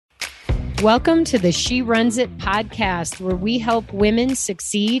Welcome to the She Runs It podcast, where we help women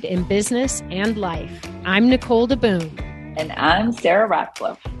succeed in business and life. I'm Nicole DeBoom. And I'm Sarah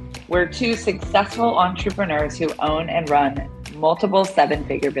Ratcliffe. We're two successful entrepreneurs who own and run multiple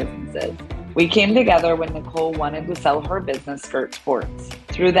seven-figure businesses. We came together when Nicole wanted to sell her business, Skirt Sports.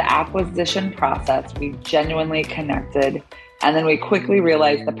 Through the acquisition process, we genuinely connected, and then we quickly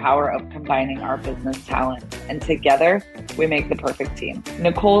realized the power of combining our business talent. And together, we make the perfect team.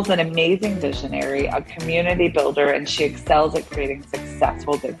 Nicole's an amazing visionary, a community builder, and she excels at creating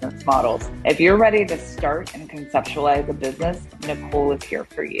successful business models. If you're ready to start and conceptualize a business, Nicole is here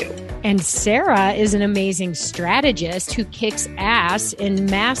for you. And Sarah is an amazing strategist who kicks ass in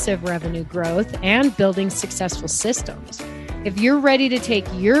massive revenue growth and building successful systems. If you're ready to take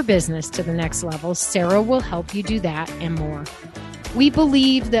your business to the next level, Sarah will help you do that and more. We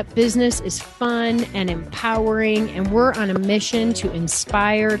believe that business is fun and empowering, and we're on a mission to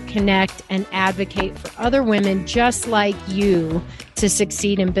inspire, connect, and advocate for other women just like you to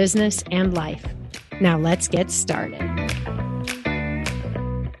succeed in business and life. Now let's get started.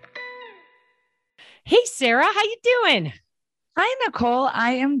 Hey, Sarah, how you doing? Hi, Nicole.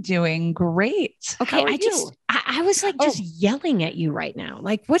 I am doing great. Okay, I was like just yelling at you right now.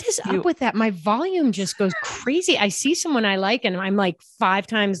 Like, what is up with that? My volume just goes crazy. I see someone I like and I'm like 5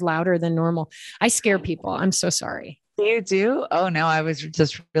 times louder than normal. I scare people. I'm so sorry. You do? Oh no, I was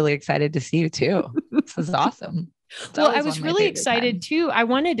just really excited to see you too. This is awesome. Well, I was really excited too. I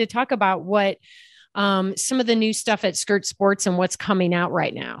wanted to talk about what some of the new stuff at Skirt Sports and what's coming out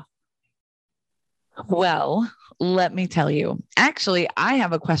right now. Well, let me tell you. Actually, I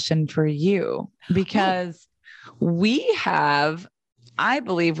have a question for you because I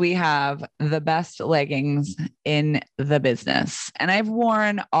believe we have the best leggings in the business. And I've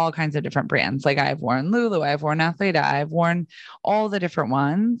worn all kinds of different brands. Like I've worn Lulu, I've worn Athleta, I've worn all the different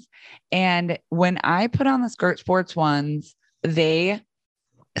ones. And when I put on the Skirt Sports ones, they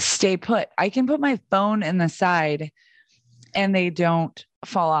stay put. I can put my phone in the side and they don't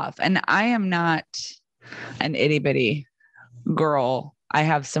fall off. And I am not an itty bitty girl. I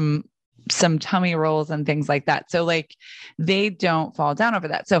have some tummy rolls and things like that. So like they don't fall down over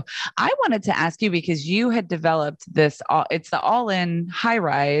that. So I wanted to ask you because you had developed this, it's the all-in high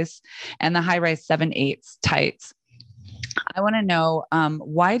rise and the high rise 7/8 tights. I want to know,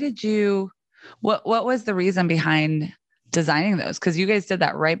 what was the reason behind designing those? Because you guys did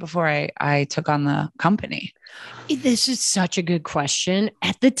that right before I took on the company. This is such a good question.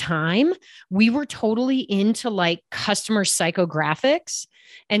 At the time, we were totally into like customer psychographics.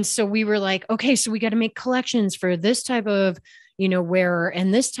 And so we were like, okay, so we got to make collections for this type of, wearer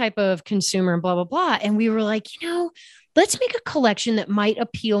and this type of consumer and blah, blah, blah. And we were like, let's make a collection that might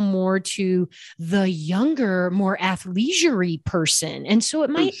appeal more to the younger, more athleisure-y person. And so it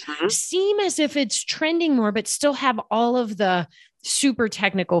might seem as if it's trending more, but still have all of the super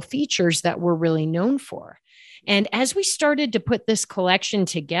technical features that we're really known for. And as we started to put this collection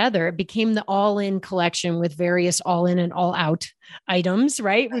together, it became the all-in collection with various all-in and all-out items,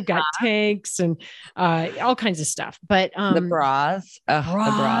 right? We've got tanks and all kinds of stuff. But the bras,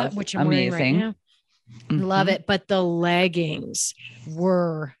 which I'm amazing. Wearing right now. Love it. But the leggings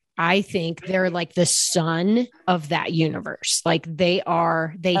were, I think they're like the sun of that universe. Like they hit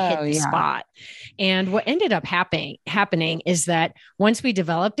the spot. And what ended up happening is that once we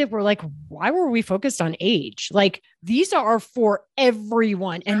developed it, we're like, why were we focused on age? Like these are for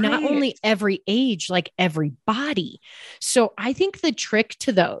everyone and not only every age, like every body. So I think the trick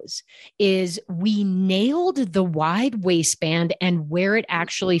to those is we nailed the wide waistband and where it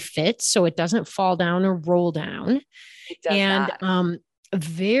actually fits. So it doesn't fall down or roll down.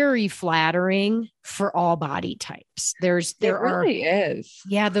 Very flattering for all body types. There really is.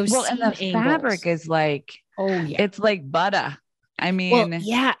 Yeah. Those and the angles. Fabric is like, it's like butter. I mean,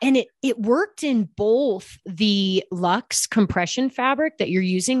 and it worked in both the luxe compression fabric that you're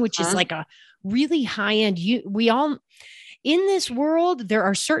using, which is like a really high end. In this world, there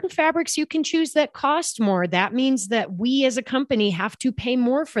are certain fabrics you can choose that cost more. That means that we as a company have to pay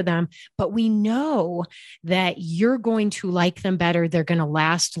more for them, but we know that you're going to like them better. They're going to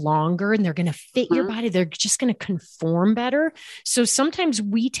last longer and they're going to fit your body. They're just going to conform better. So sometimes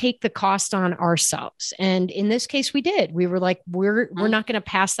we take the cost on ourselves. And in this case, we did. We were like, we're not going to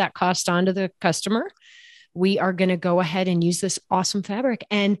pass that cost on to the customer. We are going to go ahead and use this awesome fabric.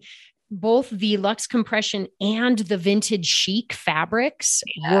 And both the luxe compression and the vintage chic fabrics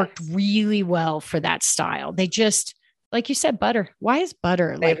worked really well for that style. They just, like you said, butter. Why is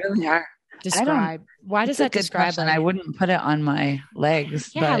butter? They really are. describe? Why does It's a that good describe? question. Like, I wouldn't put it on my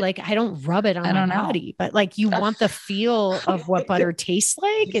legs. yeah, but like I don't rub it on I my don't know. body, but like you want the feel of what butter tastes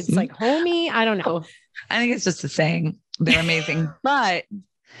like. It's like homey. I don't know. I think it's just a saying. They're amazing. But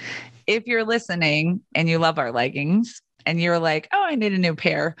if you're listening and you love our leggings and you're like, oh, I need a new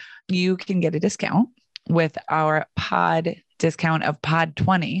pair, you can get a discount with our pod discount of pod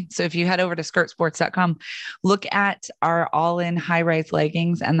 20. So if you head over to skirtsports.com, look at our all-in high-rise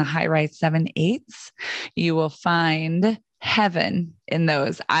leggings and the high-rise 7/8, you will find heaven in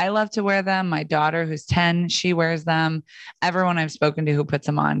those. I love to wear them. My daughter, who's 10, she wears them. Everyone I've spoken to who puts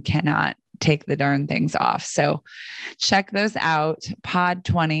them on cannot take the darn things off. So check those out. Pod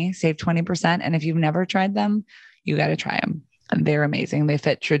 20, save 20%. And if you've never tried them, you got to try them. They're amazing. They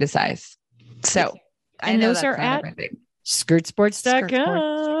fit true to size. So I know those are at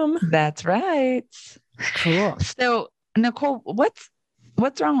skirtsports.com. That's right. Cool. So Nicole,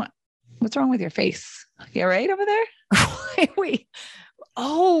 what's wrong with your face? You all right over there? Wait.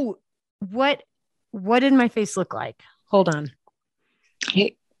 Oh, what did my face look like? Hold on.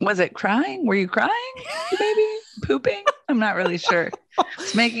 Hey, was it crying? Were you crying? Maybe pooping? I'm not really sure.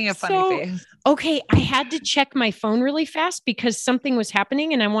 It's making a funny face. Okay, I had to check my phone really fast because something was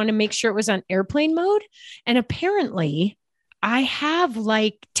happening and I wanted to make sure it was on airplane mode. And apparently I have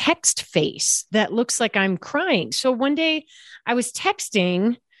like text face that looks like I'm crying. So one day I was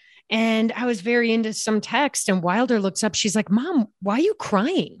texting and I was very into some text and Wilder looks up. She's like, Mom, why are you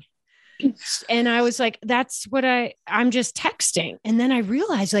crying? And I was like, that's what I'm just texting. And then I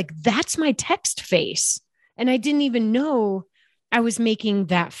realized like, that's my text face. And I didn't even know I was making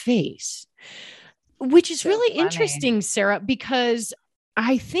that face, which is so really funny. Interesting, Sarah, because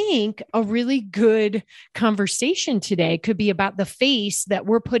I think a really good conversation today could be about the face that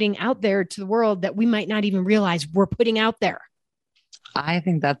we're putting out there to the world that we might not even realize we're putting out there. I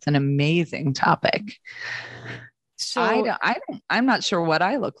think that's an amazing topic. So I'm not sure what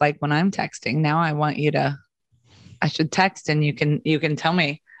I look like when I'm texting. Now I should text and you can tell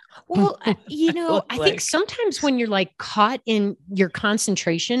me. Well, I think sometimes when you're like caught in your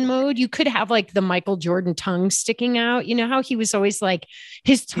concentration mode, you could have like the Michael Jordan tongue sticking out. You know how he was always like,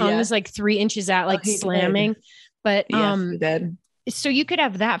 his tongue is like 3 inches out, like slamming. Did. But he did. So you could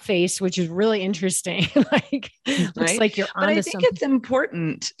have that face, which is really interesting. Like, looks like you're onto But I think it's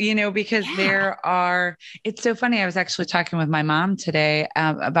important, because it's so funny. I was actually talking with my mom today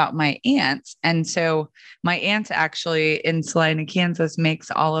about my aunt. And so my aunt actually in Salina, Kansas makes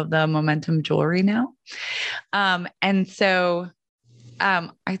all of the Momentum jewelry now. And so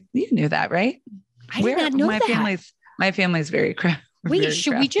you knew that, right? I did not know that. My family's very crafty. Wait,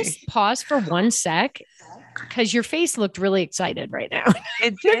 should we just pause for 1 sec? Because your face looked really excited right now.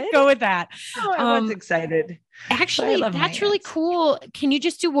 It did? Go with that. Oh, I was excited. Actually, that's really cool. Can you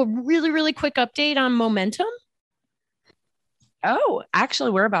just do a really, really quick update on Momentum? Oh,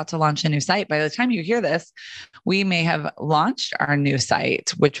 actually, we're about to launch a new site. By the time you hear this, we may have launched our new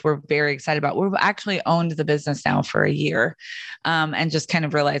site, which we're very excited about. We've actually owned the business now for a year, and just kind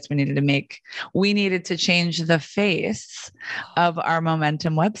of realized we needed to change the face of our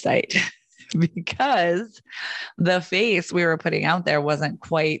Momentum website. Because the face we were putting out there wasn't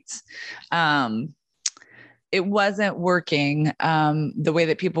quite, it wasn't working. The way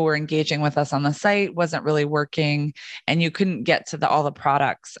that people were engaging with us on the site wasn't really working, and you couldn't get to all the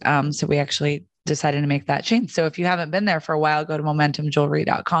products. So we actually decided to make that change. So if you haven't been there for a while, go to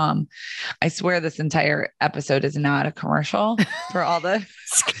momentumjewelry.com. I swear this entire episode is not a commercial for all the...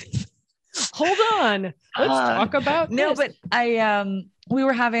 Hold on. Let's talk about this. But we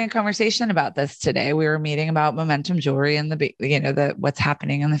were having a conversation about this today. We were meeting about Momentum Jewelry and the what's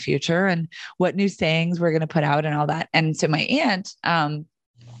happening in the future and what new sayings we're going to put out and all that. And so my aunt,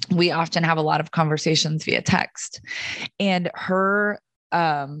 we often have a lot of conversations via text, and her,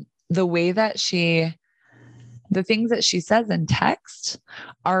 the way that the things that she says in text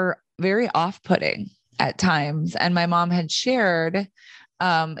are very off-putting at times. And my mom had shared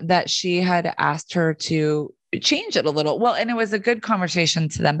that she had asked her to change it a little. Well, and it was a good conversation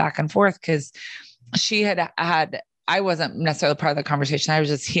to them back and forth because she I wasn't necessarily part of the conversation. I was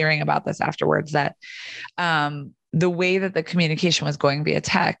just hearing about this afterwards, that the way that the communication was going via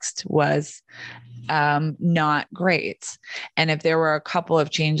text was not great. And if there were a couple of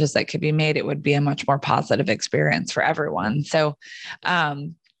changes that could be made, it would be a much more positive experience for everyone. So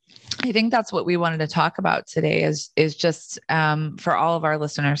I think that's what we wanted to talk about today is just for all of our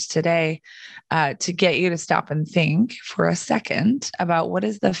listeners today, to get you to stop and think for a second about what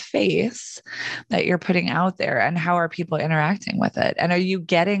is the face that you're putting out there and how are people interacting with it? And are you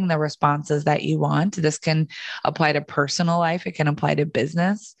getting the responses that you want? This can apply to personal life. It can apply to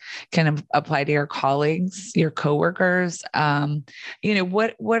business, can apply to your colleagues, your coworkers.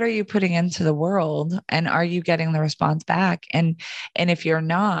 What are you putting into the world, and are you getting the response back? And if you're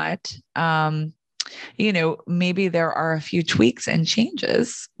not, maybe there are a few tweaks and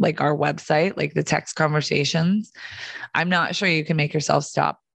changes, like our website, like the text conversations. I'm not sure you can make yourself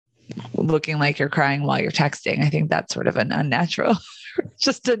stop looking like you're crying while you're texting. I think that's sort of an unnatural,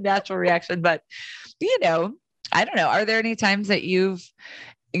 just a natural reaction. But, I don't know. Are there any times that you've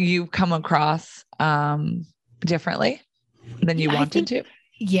come across differently than you wanted to?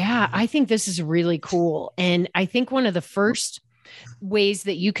 Yeah, I think this is really cool. And I think one of the first ways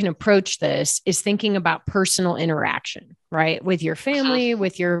that you can approach this is thinking about personal interaction, right? With your family,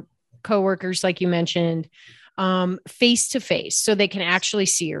 with your coworkers, like you mentioned, face to face, so they can actually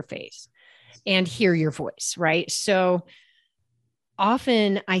see your face and hear your voice, right? So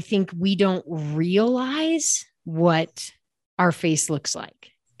often I think we don't realize what our face looks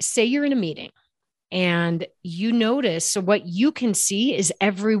like. Say you're in a meeting and you notice, so what you can see is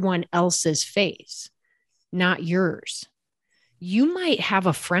everyone else's face, not yours. You might have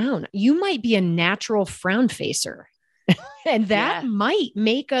a frown. You might be a natural frown facer. And that might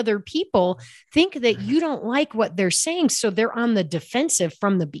make other people think that you don't like what they're saying. So they're on the defensive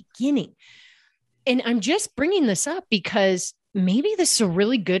from the beginning. And I'm just bringing this up because maybe this is a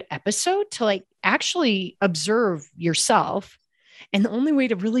really good episode to actually observe yourself. And the only way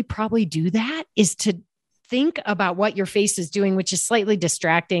to really probably do that is to think about what your face is doing, which is slightly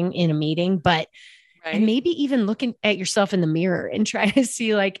distracting in a meeting, but right. And maybe even looking at yourself in the mirror and try to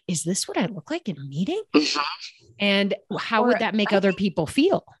see, is this what I look like in a meeting? And how would that make other people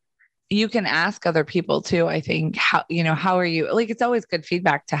feel? You can ask other people too. I think how are you? It's always good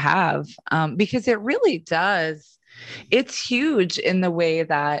feedback to have, because it really does. It's huge in the way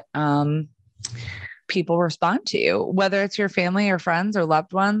that, people respond to you, whether it's your family or friends or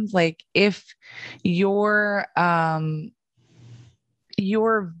loved ones. If your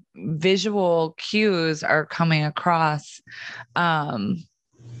visual cues are coming across,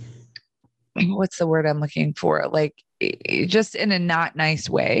 what's the word I'm looking for? Just in a not nice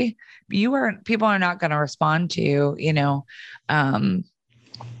way, people are not going to respond to you, in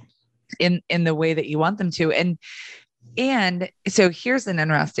the way that you want them to. And so here's an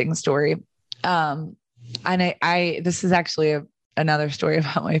interesting story. And this is actually another story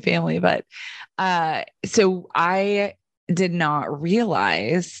about my family, but, so I did not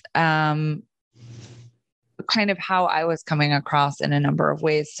realize, kind of how I was coming across in a number of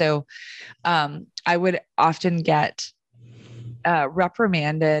ways. So, I would often get,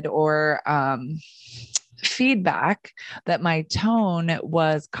 reprimanded or, feedback that my tone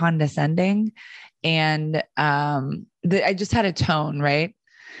was condescending, and, I just had a tone, right?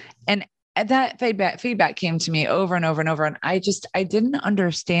 And that feedback came to me over and over and over. And I didn't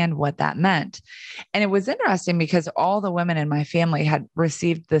understand what that meant. And it was interesting because all the women in my family had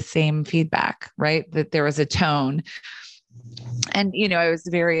received the same feedback, right? That there was a tone. And, I was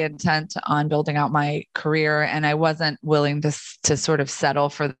very intent on building out my career, and I wasn't willing to sort of settle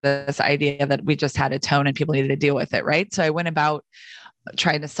for this idea that we just had a tone and people needed to deal with it. Right. So I went about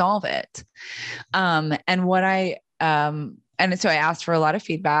trying to solve it. And so I asked for a lot of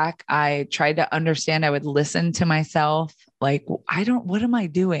feedback. I tried to understand. I would listen to myself. What am I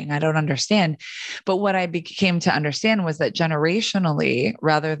doing? I don't understand. But what I came to understand was that generationally,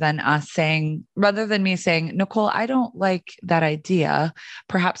 rather than me saying, Nicole, I don't like that idea,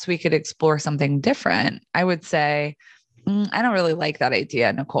 perhaps we could explore something different, I would say, I don't really like that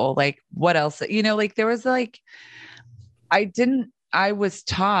idea, Nicole. What else? There was I was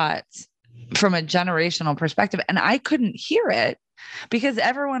taught from a generational perspective, and I couldn't hear it because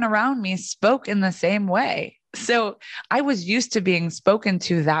everyone around me spoke in the same way. So I was used to being spoken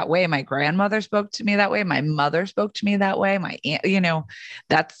to that way. My grandmother spoke to me that way. My mother spoke to me that way. My aunt,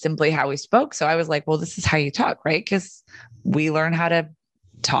 that's simply how we spoke. So I was like, well, this is how you talk, right? Because we learn how to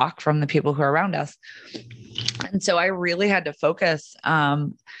talk from the people who are around us. And so I really had to focus.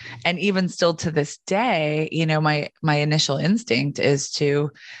 And even still to this day, my initial instinct is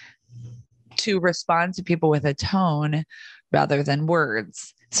to respond to people with a tone rather than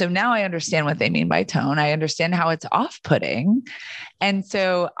words. So now I understand what they mean by tone. I understand how it's off-putting. And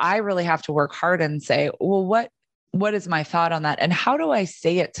so I really have to work hard and say, well, what is my thought on that? And how do I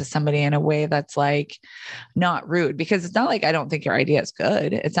say it to somebody in a way that's like not rude? Because it's not like I don't think your idea is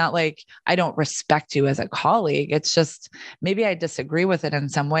good. It's not like I don't respect you as a colleague. It's just maybe I disagree with it in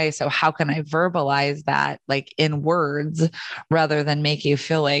some way. So how can I verbalize that like in words rather than make you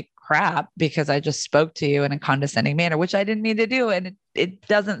feel like crap because I just spoke to you in a condescending manner, which I didn't mean to do. And it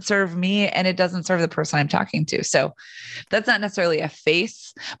doesn't serve me and it doesn't serve the person I'm talking to. So that's not necessarily a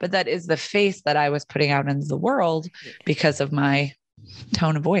face, but that is the face that I was putting out into the world because of my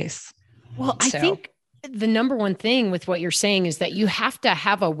tone of voice. Well, I think the number one thing with what you're saying is that you have to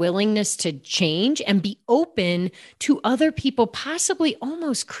have a willingness to change and be open to other people possibly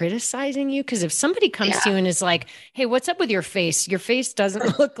almost criticizing you. Because if somebody comes to you and is like, hey, what's up with your face? Your face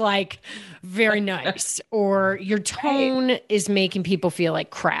doesn't look like very nice, or your tone is making people feel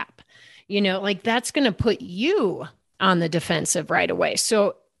like crap, like that's going to put you on the defensive right away.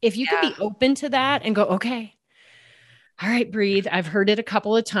 So if you could be open to that and go, okay, all right, breathe. I've heard it a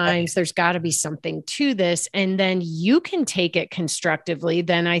couple of times. There's got to be something to this. And then you can take it constructively.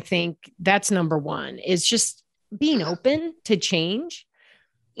 Then I think that's number one, is just being open to change.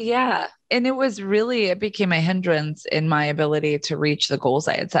 Yeah. And it became a hindrance in my ability to reach the goals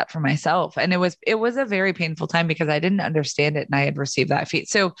I had set for myself. And it was a very painful time because I didn't understand it and I had received that feedback.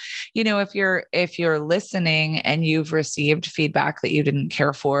 So, if you're listening and you've received feedback that you didn't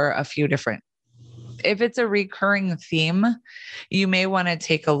care for if it's a recurring theme, you may want to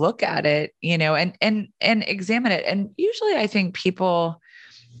take a look at it, and examine it. And usually I think people,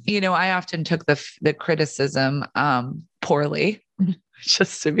 I often took the criticism, poorly,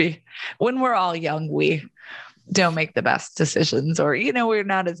 just to be, when we're all young, we don't make the best decisions, or, we're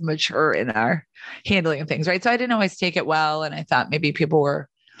not as mature in our handling of things. Right. So I didn't always take it well. And I thought maybe people were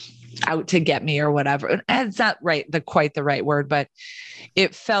out to get me or whatever. And it's not quite the right word, but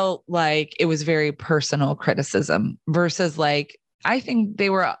it felt like it was very personal criticism versus like, I think they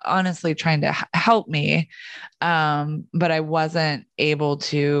were honestly trying to help me. But I wasn't able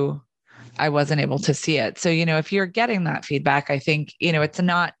to see it. So, if you're getting that feedback, I think, it's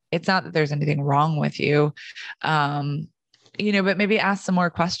not that there's anything wrong with you. But maybe ask some more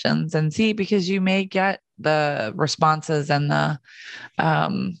questions and see, because you may get the responses and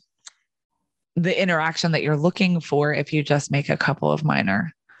the interaction that you're looking for if you just make a couple of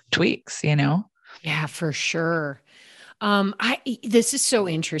minor tweaks, Yeah, for sure. This is so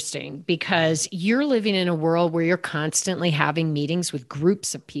interesting because you're living in a world where you're constantly having meetings with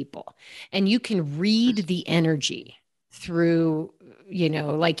groups of people, and you can read the energy through,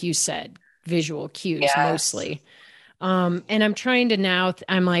 like you said, visual cues mostly. And I'm trying to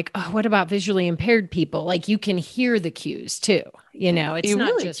I'm like, oh, what about visually impaired people? Like you can hear the cues too, it's you not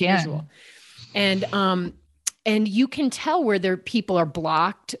really just can. visual. And you can tell where people are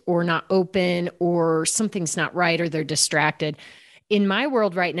blocked or not open, or something's not right, or they're distracted. In my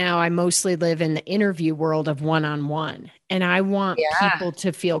world right now, I mostly live in the interview world of one-on-one, and I want people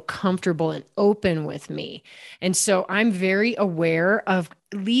to feel comfortable and open with me. And so I'm very aware of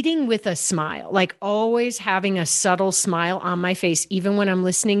leading with a smile, like always having a subtle smile on my face, even when I'm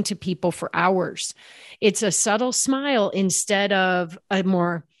listening to people for hours. It's a subtle smile instead of a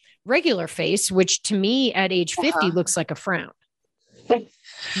more regular face, which to me at age 50 looks like a frown.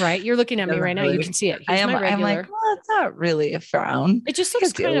 Right? You're looking at me right now. You can see it. Here's my regular. I'm like, well, it's not really a frown. It just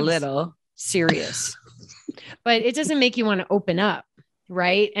looks kind of little serious, but it doesn't make you want to open up.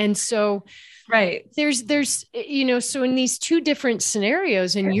 Right. And so, there's, so in these two different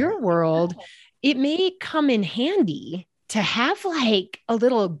scenarios in your world, it may come in handy to have like a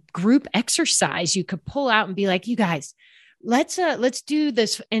little group exercise you could pull out and be like, you guys, let's do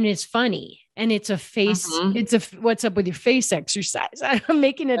this. And it's funny. And it's a face, it's a what's up with your face exercise. I'm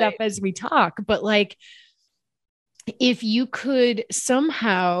making it up as we talk, but like, if you could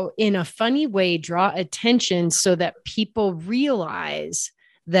somehow in a funny way draw attention so that people realize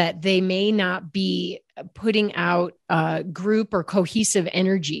that they may not be putting out group or cohesive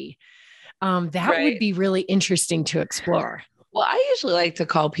energy, that would be really interesting to explore. Well, I usually like to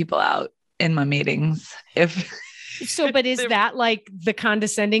call people out in my meetings but is that like the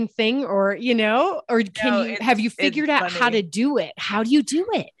condescending thing, or, or have you figured out how to do it? How do you do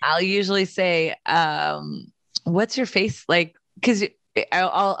it? I'll usually say, what's your face like? Cause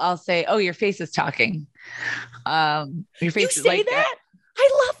I'll say, oh, your face is talking. Your face is like that.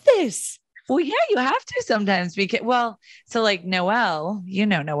 I love this. Well, yeah, you have to sometimes so like Noelle,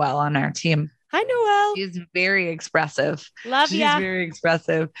 Noelle on our team. Hi, Noelle. She's very expressive. Love She's ya. very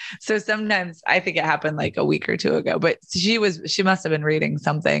expressive. So sometimes I think it happened like a week or two ago, but she must have been reading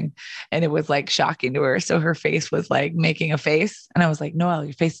something and it was like shocking to her. So her face was like making a face. And I was like, Noelle,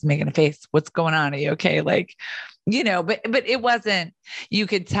 your face is making a face. What's going on? Are you okay? Like, but it wasn't, you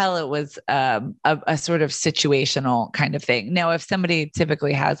could tell it was a sort of situational kind of thing. Now, if somebody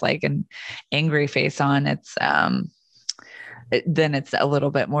typically has like an angry face on, then it's a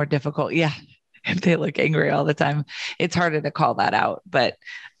little bit more difficult. Yeah. If they look angry all the time, it's harder to call that out. But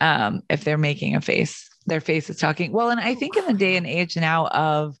if they're making a face, their face is talking. Well, and I think in the day and age now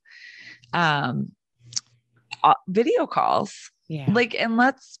of video calls, like, and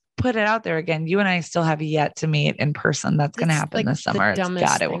let's put it out there again. You and I still have yet to meet in person. That's going to happen like this summer. The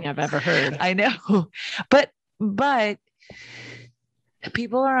dumbest thing I've ever heard. I know, but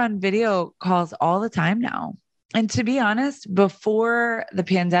people are on video calls all the time now. And to be honest, before the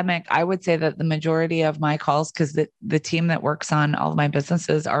pandemic, I would say that the majority of my calls, because the team that works on all of my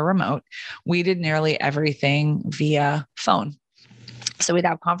businesses are remote, we did nearly everything via phone. So we'd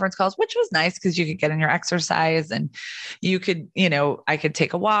have conference calls, which was nice because you could get in your exercise and you could, I could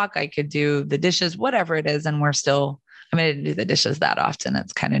take a walk, I could do the dishes, whatever it is. And I didn't do the dishes that often.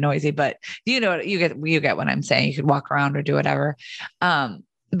 It's kind of noisy, but you get what I'm saying. You could walk around or do whatever.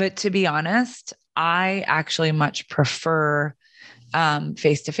 But to be honest, I actually much prefer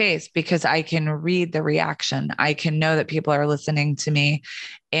face-to-face because I can read the reaction. I can know that people are listening to me,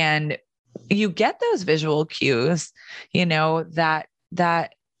 and you get those visual cues,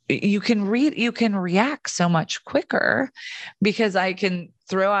 that you can read, you can react so much quicker because I can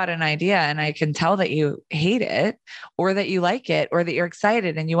throw out an idea and I can tell that you hate it or that you like it or that you're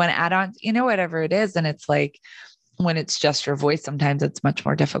excited and you want to add on, whatever it is. And it's like, when it's just your voice, sometimes it's much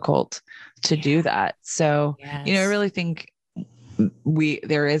more difficult to do that. So, I really think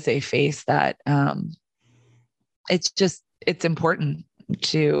there is a face that, it's important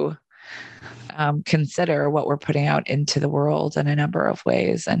to consider what we're putting out into the world in a number of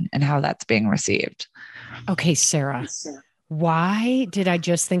ways and how that's being received. Okay, Sarah, why did I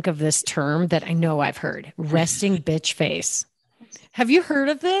just think of this term that I know I've heard? Resting bitch face. Have you heard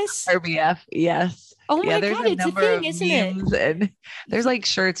of this? RBF. Yes. Oh my God, it's a thing, isn't it? And there's like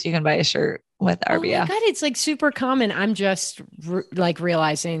shirts, you can buy a shirt with RBF. Oh my God, it's like super common. I'm just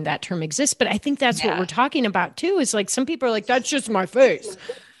realizing that term exists, but I think that's what we're talking about too. Is like, some people are like, that's just my face,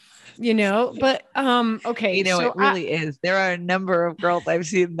 but okay. It really is. There are a number of girls I've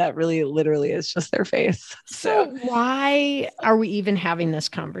seen that really literally is just their face. So why are we even having this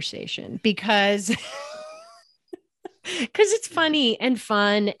conversation? Because it's funny and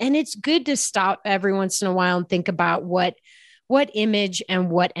fun, and it's good to stop every once in a while and think about what image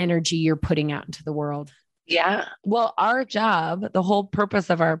and what energy you're putting out into the world. Yeah. Well, our job, the whole purpose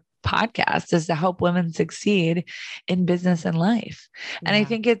of our podcast is to help women succeed in business and life. And I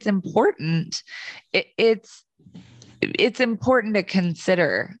think it's important. It's important to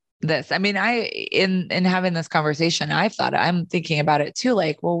consider this. I mean, in having this conversation, I'm thinking about it too.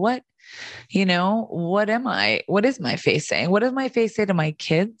 Like, well, what am I? What is my face saying? What does my face say to my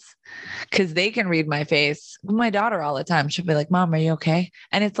kids? Because they can read my face. My daughter all the time, she'll be like, Mom, are you okay?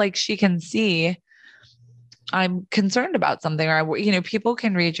 And it's like, she can see I'm concerned about something, or, people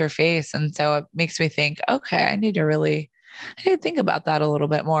can read your face. And so it makes me think, okay, I need to think about that a little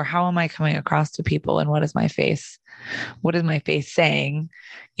bit more. How am I coming across to people, and what is my face? What is my face saying,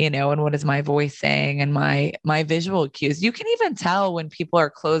 and what is my voice saying, and my visual cues? You can even tell when people are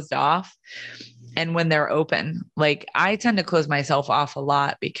closed off and when they're open. Like, I tend to close myself off a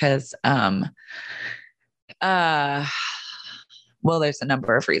lot because, well, there's a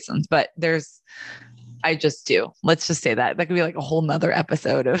number of reasons, but I just do. Let's just say that could be like a whole nother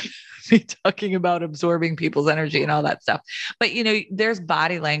episode of me talking about absorbing people's energy and all that stuff. But, there's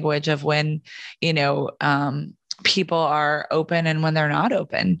body language of when, people are open and when they're not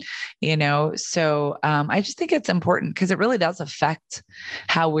open, So I just think it's important because it really does affect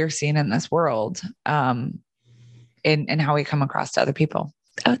how we're seen in this world, and how we come across to other people.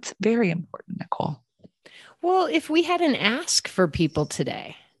 Oh, it's very important, Nicole. Well, if we had an ask for people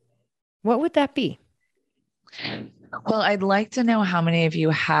today, what would that be? Well, I'd like to know how many of you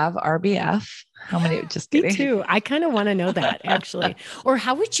have RBF. How many? Just kidding. Me too. I kind of want to know that, actually. Or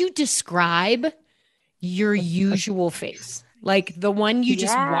how would you describe your usual face? Like the one you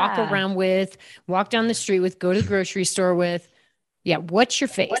just walk around with, walk down the street with, go to the grocery store with. Yeah. What's your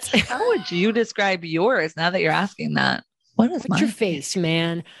face? How would you describe yours now that you're asking that? What's your face,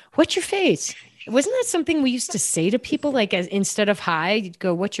 man? What's your face? Wasn't that something we used to say to people? Like, instead of hi, you'd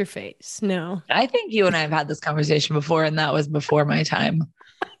go, what's your face? No. I think you and I have had this conversation before, and that was before my time.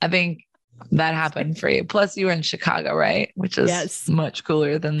 I think that happened for you. Plus you were in Chicago, right? Which is much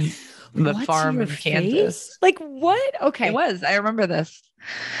cooler than the What's farm your in Kansas. face? Like what? Okay. It was. I remember this.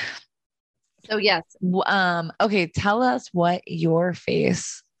 So yes. Okay. Tell us what your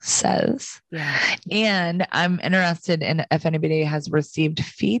face says. Yeah. And I'm interested in if anybody has received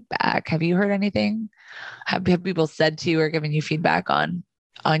feedback. Have you heard anything? Have people said to you or given you feedback on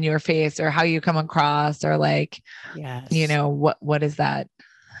your face or how you come across or like, yes, you know, what is that?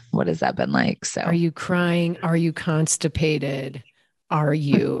 What has that been like? So are you crying? Are you constipated? Are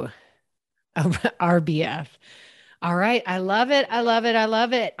you RBF? All right. I love it. I love it. I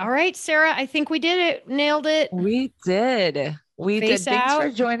love it. All right, Sarah, I think we did it. Nailed it. We did. We Face did. Thanks out. for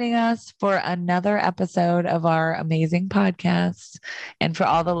joining us for another episode of our amazing podcast and for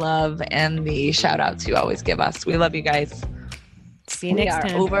all the love and the shout outs you always give us. We love you guys. See you next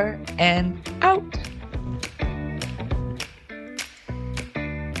time. Over and out.